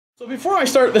So before I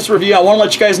start this review, I want to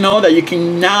let you guys know that you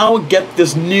can now get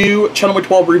this new Chalet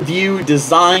 12 review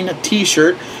design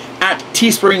t-shirt at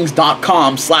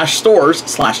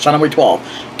teesprings.com/stores/Chalet 12.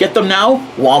 Get them now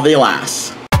while they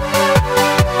last.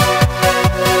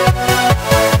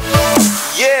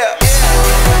 Yeah.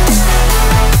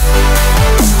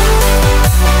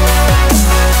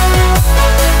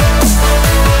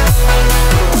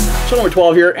 Chalet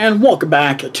 12 here, and welcome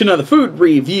back to another food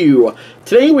review.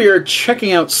 Today we are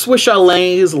checking out Swiss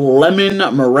Chalet's lemon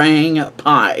meringue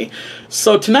pie.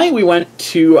 So tonight we went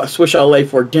to Swiss Chalet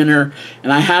for dinner,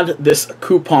 and I had this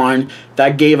coupon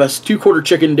that gave us 2 quarter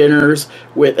chicken dinners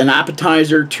with an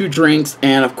appetizer, 2 drinks,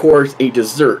 and of course a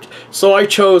dessert. So I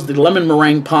chose the lemon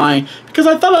meringue pie because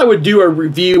I thought I would do a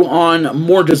review on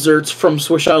more desserts from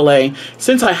Swiss Chalet,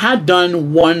 since I had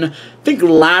done one, I think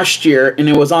last year, and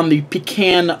it was on the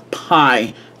pecan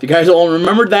pie. If you guys all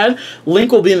remembered that,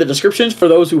 link will be in the description for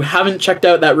those who haven't checked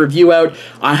out that review out.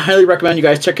 I highly recommend you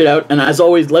guys check it out, and as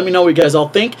always, let me know what you guys all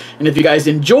think, and if you guys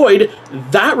enjoyed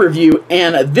that review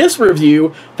and this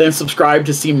review, then subscribe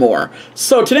to see more.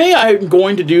 So today I'm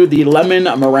going to do the lemon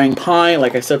meringue pie,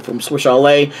 like I said, from Swiss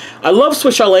Chalet. I love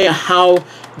Swiss Chalet, how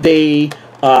they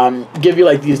give you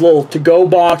like these little to-go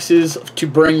boxes to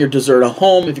bring your dessert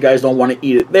home if you guys don't want to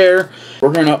eat it there.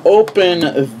 We're going to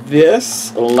open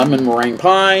this lemon meringue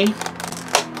pie.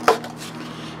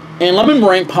 And lemon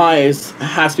meringue pie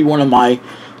has to be one of my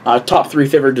top 3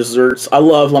 favorite desserts. I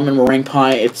love lemon meringue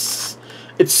pie. It's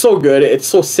so good. It's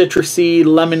so citrusy,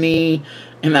 lemony,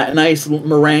 and that nice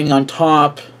meringue on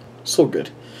top. So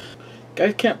good.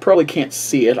 You guys probably can't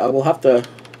see it. I will have to...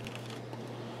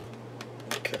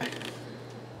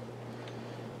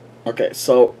 Okay,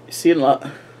 so you see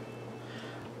a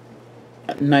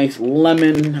nice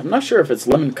lemon. I'm not sure if it's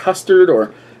lemon custard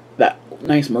or that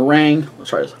nice meringue. Let's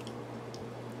try this.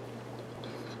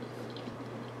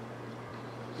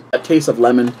 That taste of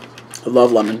lemon. I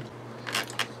love lemon.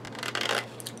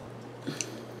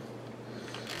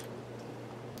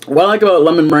 What I like about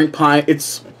lemon meringue pie,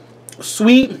 it's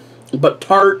sweet but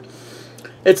tart.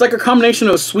 It's like a combination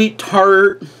of sweet,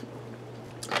 tart,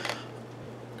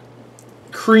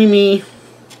 creamy.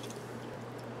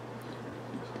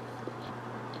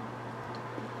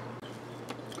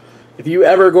 If you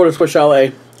ever go to Swiss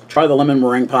Chalet, try the lemon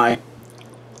meringue pie.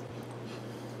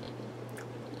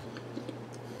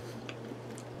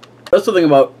 That's the thing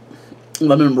about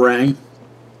lemon meringue.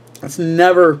 It's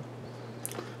never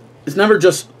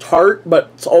just tart, but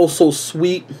it's also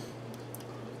sweet.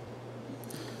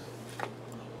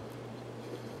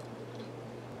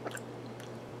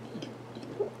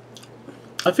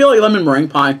 I feel like lemon meringue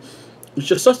pie is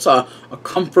just such a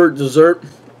comfort dessert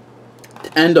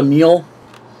to end a meal.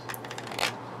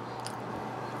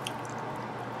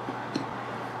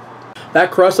 That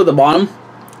crust at the bottom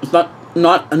is not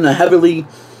in a heavily,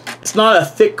 it's not a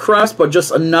thick crust, but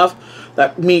just enough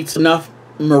that meets enough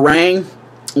meringue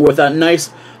with that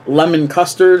nice lemon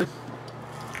custard.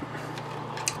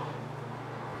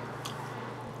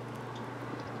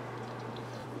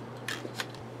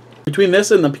 Between this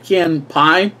and the pecan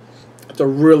pie, it's a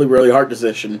really, really hard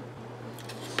decision.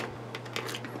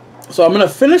 So I'm going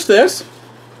to finish this,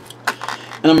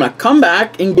 and I'm going to come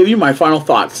back and give you my final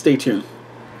thoughts. Stay tuned.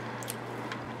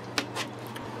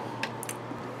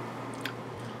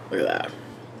 Look at that.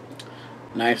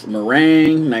 Nice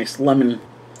meringue, nice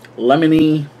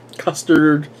lemony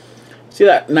custard. See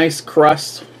that nice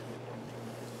crust?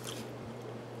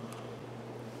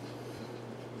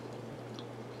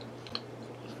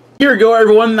 Here we go,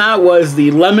 everyone. That was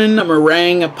the lemon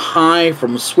meringue pie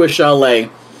from Swiss Chalet.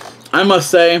 I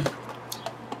must say,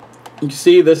 you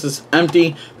see this is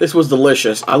empty. This was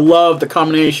delicious. I love the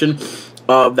combination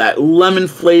of that lemon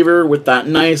flavor with that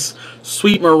nice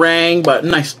sweet meringue, but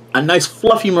a nice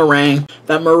fluffy meringue.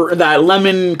 That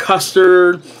lemon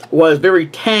custard was very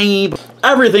tangy.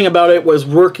 Everything about it was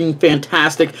working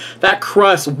fantastic. That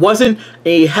crust wasn't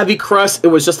a heavy crust. It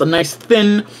was just a nice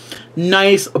thin,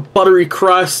 nice buttery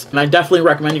crust, and I definitely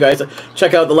recommend you guys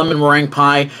check out the lemon meringue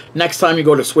pie next time you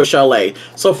go to Swiss Chalet.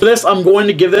 So for this, I'm going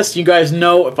to give this, you guys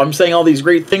know if I'm saying all these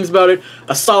great things about it,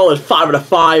 a solid 5 out of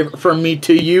 5 from me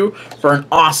to you for an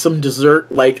awesome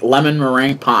dessert like lemon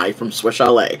meringue pie from Swiss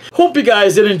Chalet. Hope you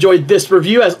guys did enjoy this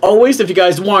review. As always, if you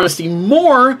guys want to see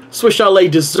more Swiss Chalet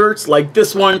desserts like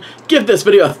this one, give this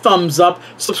video a thumbs up.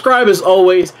 Subscribe as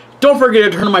always. Don't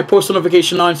forget to turn my post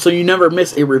notification on so you never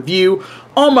miss a review.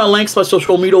 All my links, my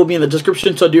social media will be in the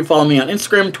description, so do follow me on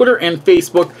Instagram, Twitter, and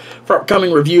Facebook for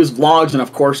upcoming reviews, vlogs, and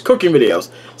of course, cooking videos.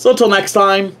 So until next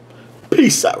time,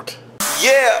 peace out.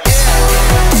 Yeah.